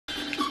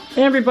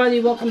Hey everybody,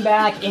 welcome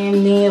back.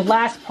 In the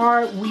last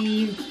part,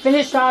 we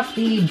finished off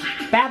the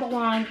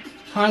Babylon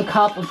Con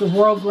Cup of the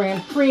World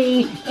Grand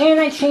Prix, and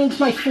I changed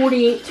my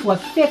 48 to a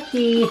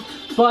 50,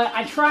 but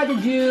I tried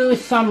to do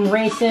some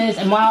races,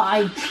 and while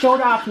I showed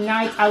off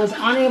Knights, I was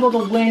unable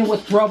to win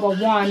with Robo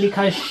 1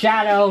 because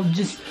Shadow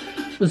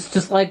was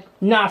just like,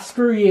 nah,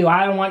 screw you,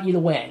 I don't want you to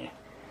win.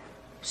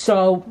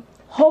 So,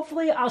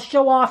 hopefully I'll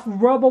show off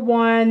Robo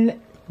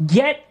 1,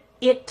 get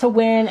it to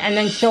win, and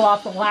then show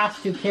off the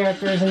last two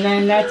characters, and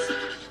then that's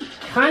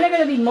kind of going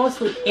to be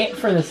mostly it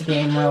for this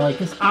game, really,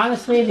 because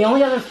honestly, the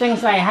only other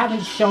things that I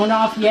haven't shown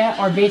off yet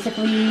are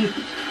basically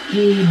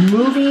the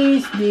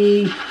movies,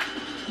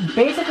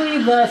 basically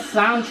the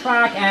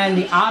soundtrack, and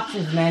the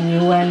options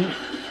menu, and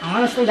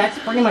honestly, that's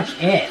pretty much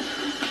it.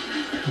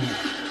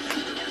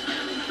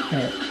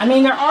 I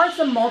mean, there are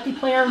some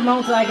multiplayer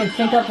modes that I can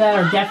think of that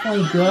are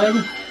definitely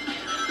good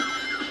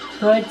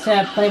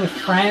to play with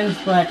friends,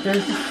 but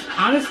there's just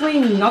honestly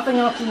nothing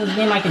else in this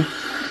game I can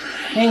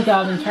think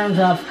of in terms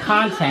of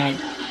content.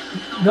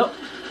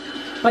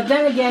 But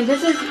then again,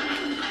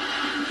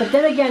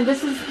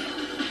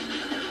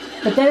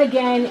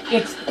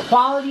 it's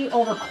quality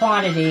over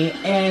quantity,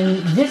 and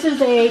this is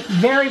a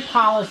very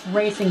polished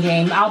racing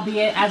game,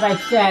 albeit, as I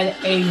said,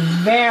 a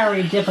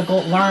very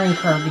difficult learning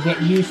curve to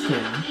get used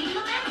to.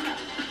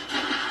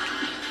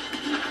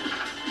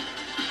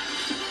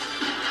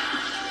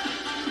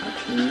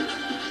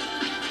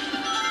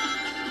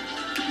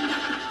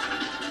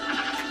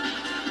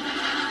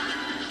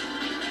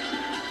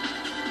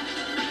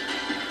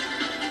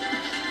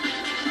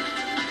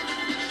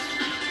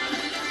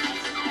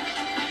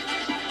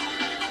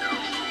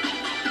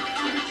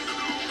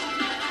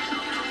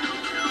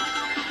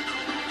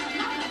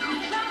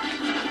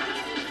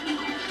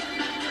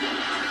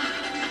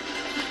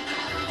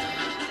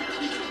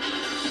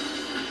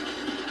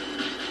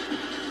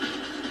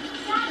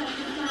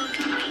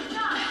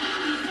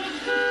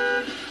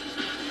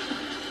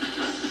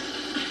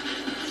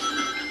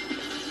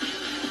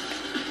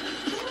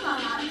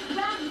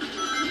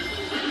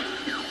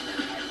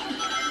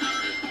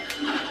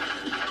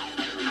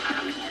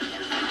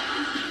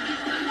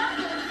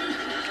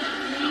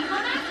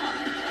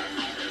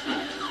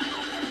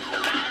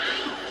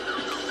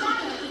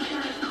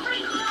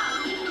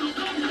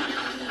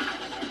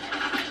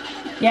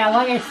 Yeah,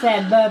 like I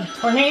said, the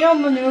tornado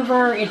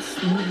maneuver,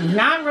 it's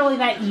not really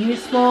that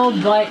useful,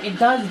 but it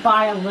does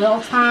buy a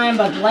little time.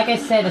 But like I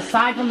said,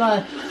 aside from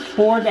a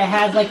board that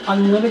has like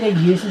unlimited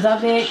uses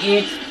of it,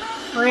 it's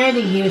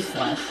pretty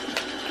useless.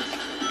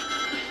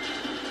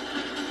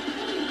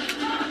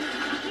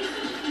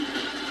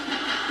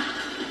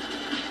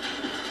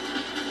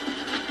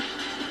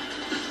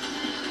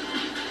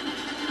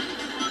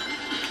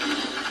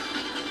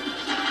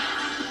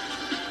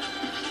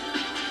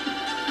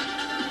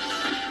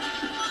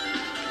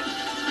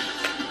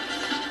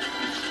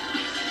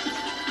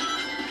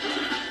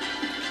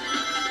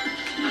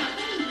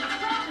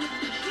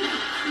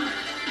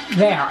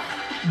 There.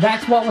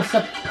 That's what was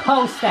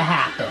supposed to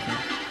happen.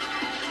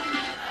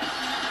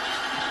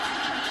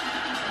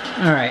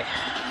 Alright.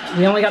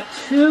 We only got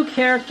 2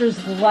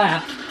 characters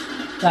left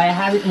that I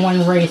haven't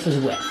won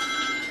races with.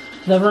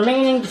 The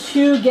remaining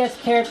 2 guest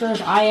characters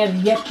I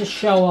have yet to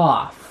show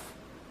off.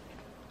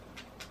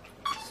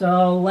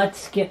 So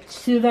let's get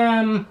to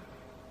them.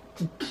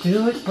 To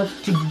do it, but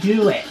to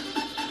do it.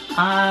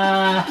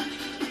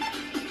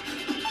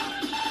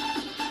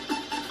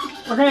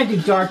 We're gonna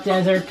do Dark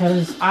Desert,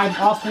 because I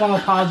also want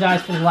to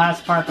apologize for the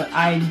last part, but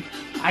I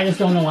just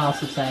don't know what else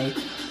to say.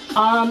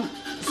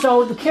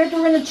 So the character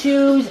we're gonna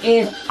choose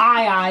is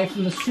Aiai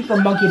from the Super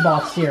Monkey Ball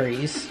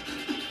series.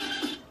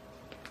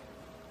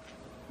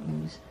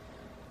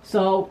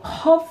 So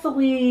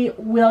hopefully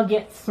we'll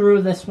get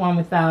through this one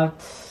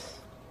without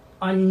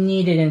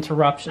unneeded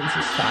interruptions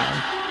this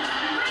time.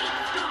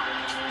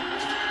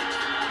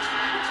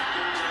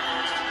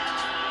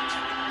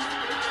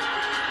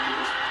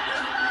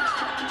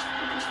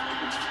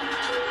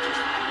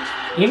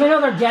 Even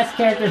though they're guest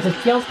characters, it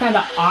feels kind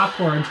of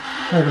awkward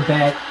for a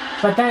bit.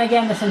 But then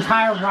again, this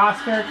entire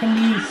roster can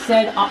be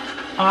said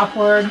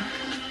awkward.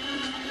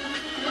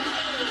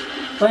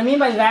 What I mean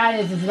by that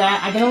is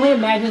that I can only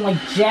imagine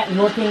like Jet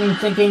looking and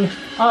thinking,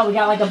 oh, we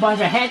got like a bunch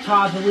of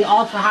hedgehogs, but we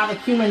also have a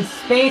human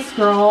space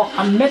girl,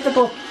 a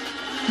mythical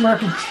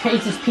merc who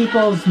chases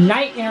people's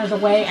nightmares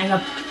away, and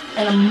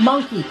a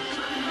monkey.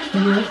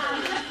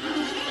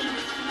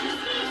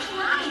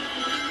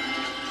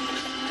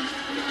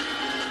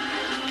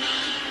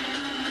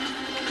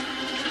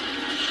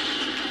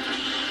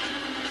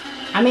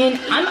 I mean,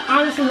 I'm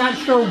honestly not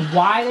sure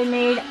why they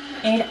made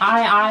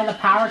Aiai the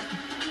power.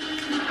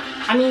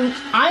 I mean,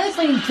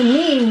 honestly, to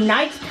me,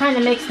 Knights kind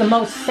of makes the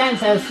most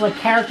sense as the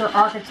character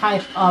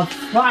archetype of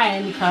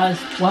flying because,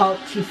 well,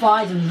 she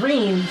flies in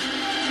dreams.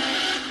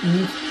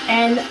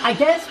 And I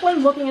guess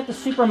when looking at the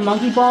Super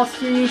Monkey Ball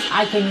series,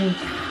 I can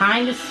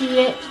kind of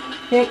see it,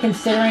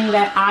 considering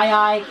that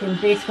Aiai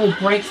can basically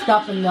break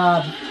stuff in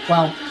the,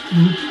 well,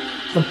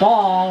 the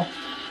ball.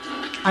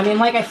 I mean,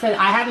 like I said,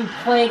 I haven't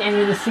played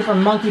any of the Super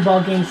Monkey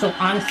Ball games, so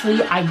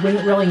honestly, I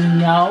wouldn't really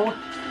know.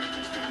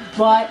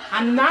 But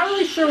I'm not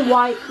really sure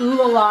why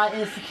Ulala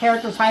is the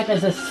character type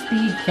as a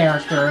speed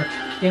character,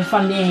 if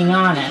I'm being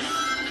honest.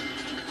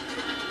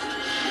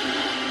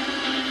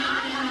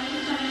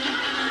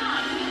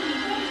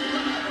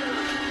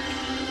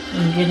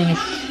 I'm getting a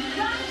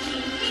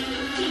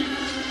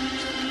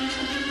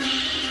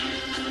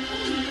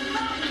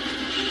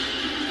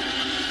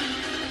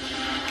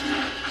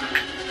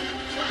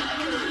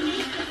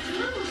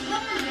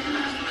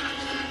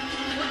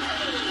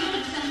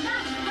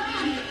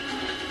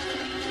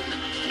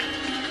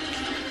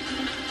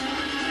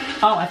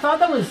Oh, I thought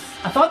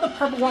the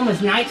purple one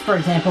was Knights, for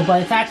example,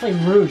 but it's actually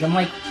Rouge. I'm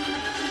like,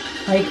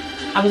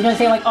 I was gonna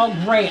say like, oh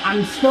great,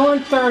 I'm still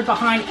in third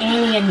behind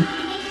Annie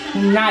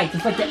and Knights.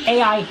 It's like the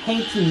AI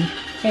hates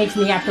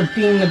me after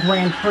being the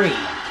Grand Prix.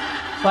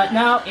 But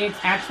no, it's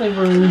actually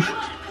Rouge.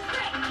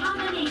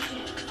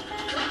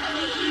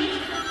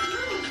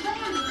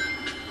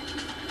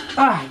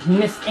 Ah, I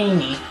missed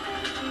Amy.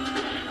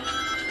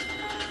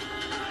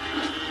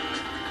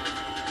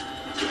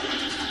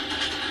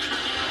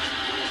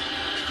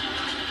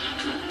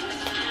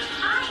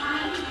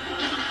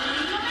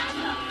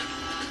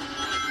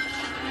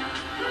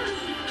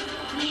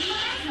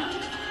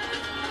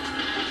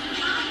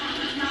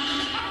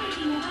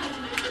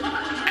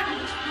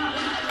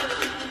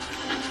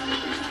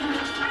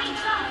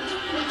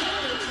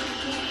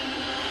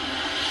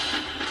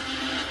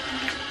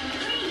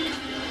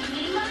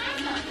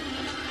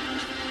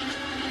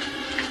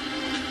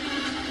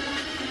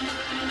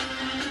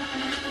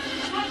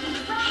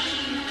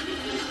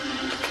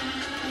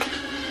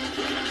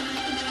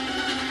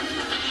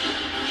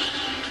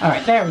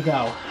 Alright, there we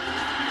go.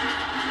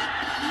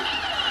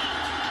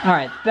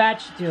 Alright, that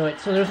should do it.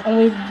 So there's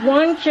only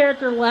one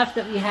character left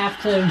that we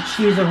have to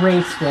choose a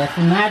race with,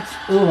 and that's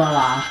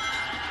Ulala.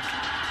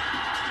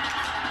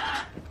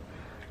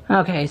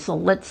 Okay, so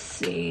let's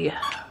see.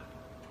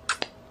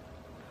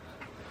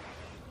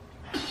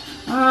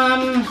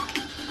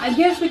 I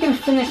guess we can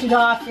finish it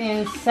off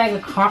in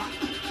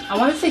I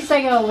want to say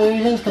Sega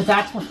Illusions, because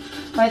that's what...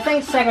 But I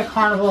think Sega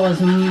Carnival is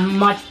a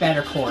much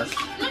better course.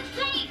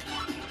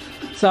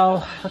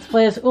 So, let's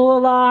play as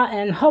Ulala,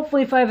 and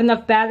hopefully if I have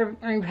enough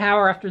battery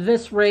power after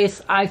this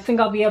race, I think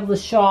I'll be able to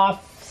show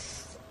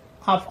off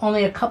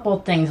only a couple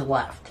of things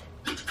left.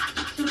 The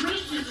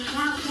racers are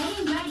now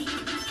getting ready.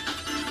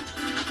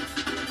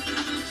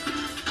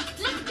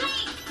 Let's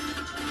play!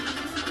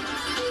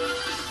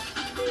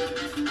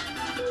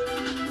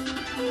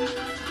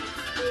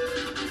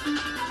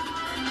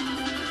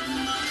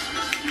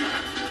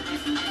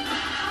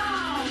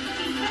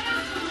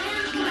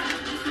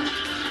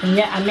 And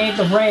yet I made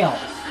the rails.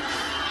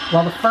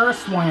 Well, the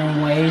first one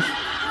anyways.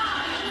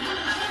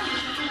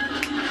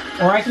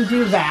 Or I can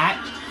do that.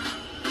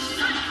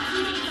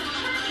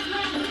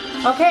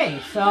 Okay,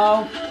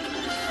 so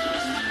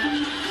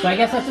I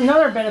guess that's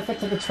another benefit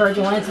to the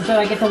turbulence, is that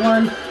I get to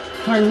learn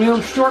new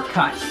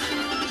shortcuts.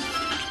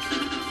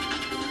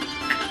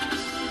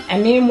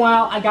 And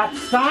meanwhile, I got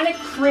Sonic,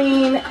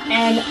 Cream,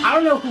 and I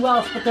don't know who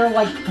else, but they're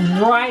like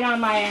right on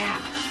my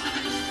ass.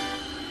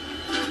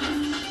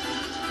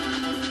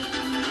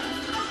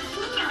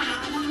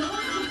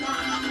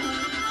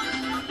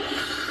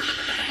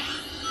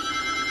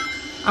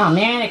 Oh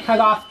man, it cut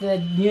off the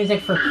music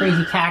for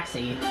Crazy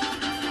Taxi.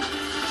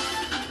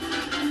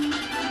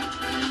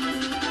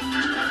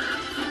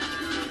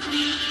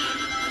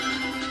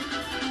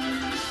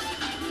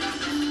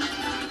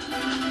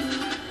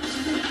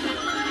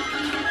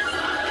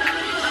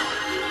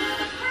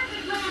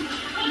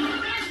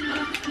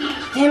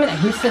 Damn it,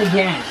 I missed it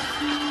again.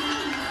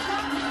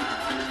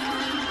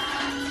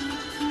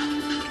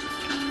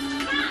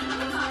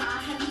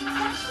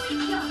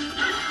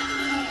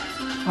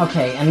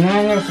 Okay, and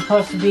then there's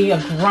supposed to be a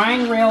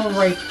grind rail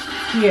right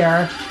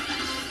here.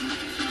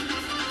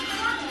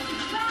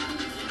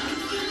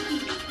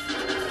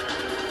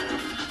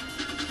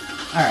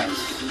 Alright.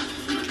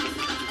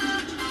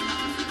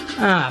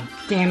 Ah,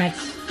 damn it.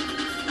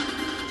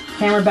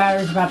 Camera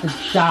battery's about to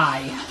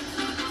die.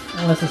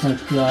 Well, this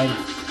isn't good.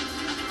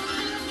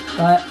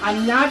 But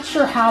I'm not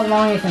sure how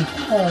long it can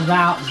hold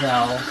out,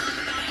 though.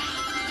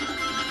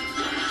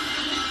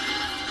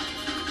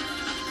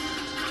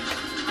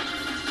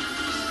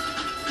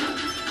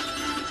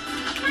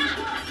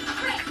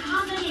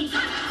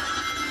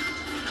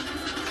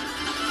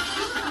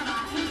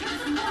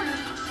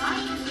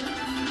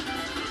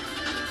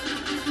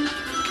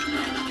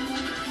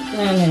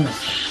 And then this.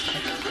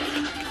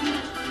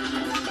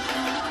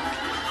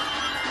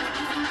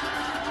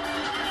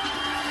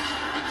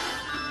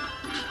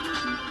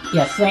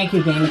 Yes, thank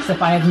you, game,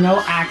 except I have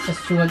no access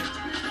to it.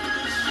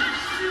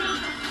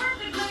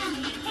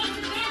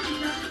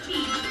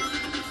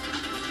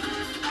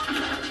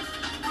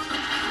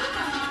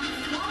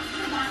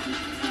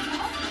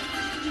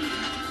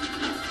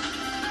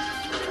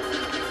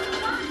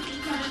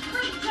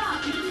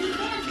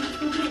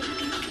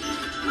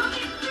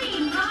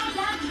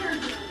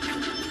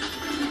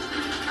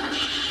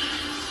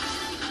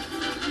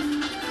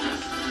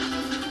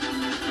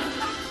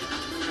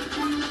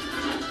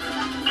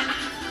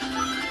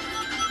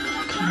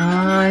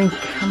 on,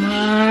 come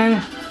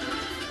on.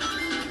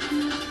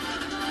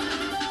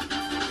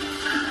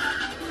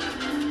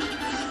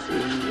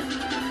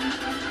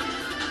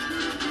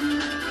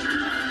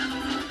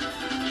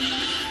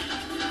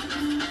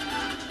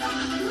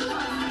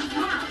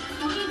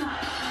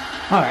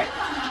 Alright.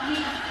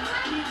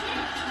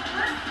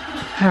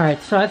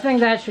 Alright, so I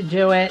think that should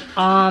do it.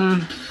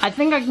 I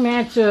think I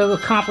managed to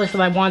accomplish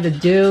what I wanted to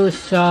do,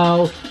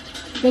 so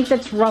I think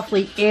that's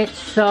roughly it.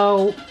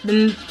 So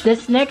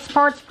this next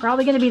part's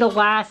probably going to be the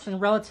last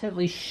and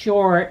relatively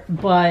short,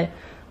 but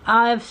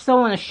I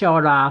still want to show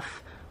it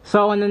off.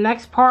 So in the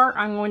next part,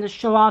 I'm going to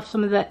show off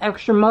some of the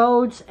extra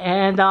modes,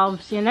 and I'll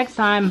see you next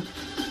time.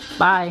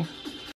 Bye.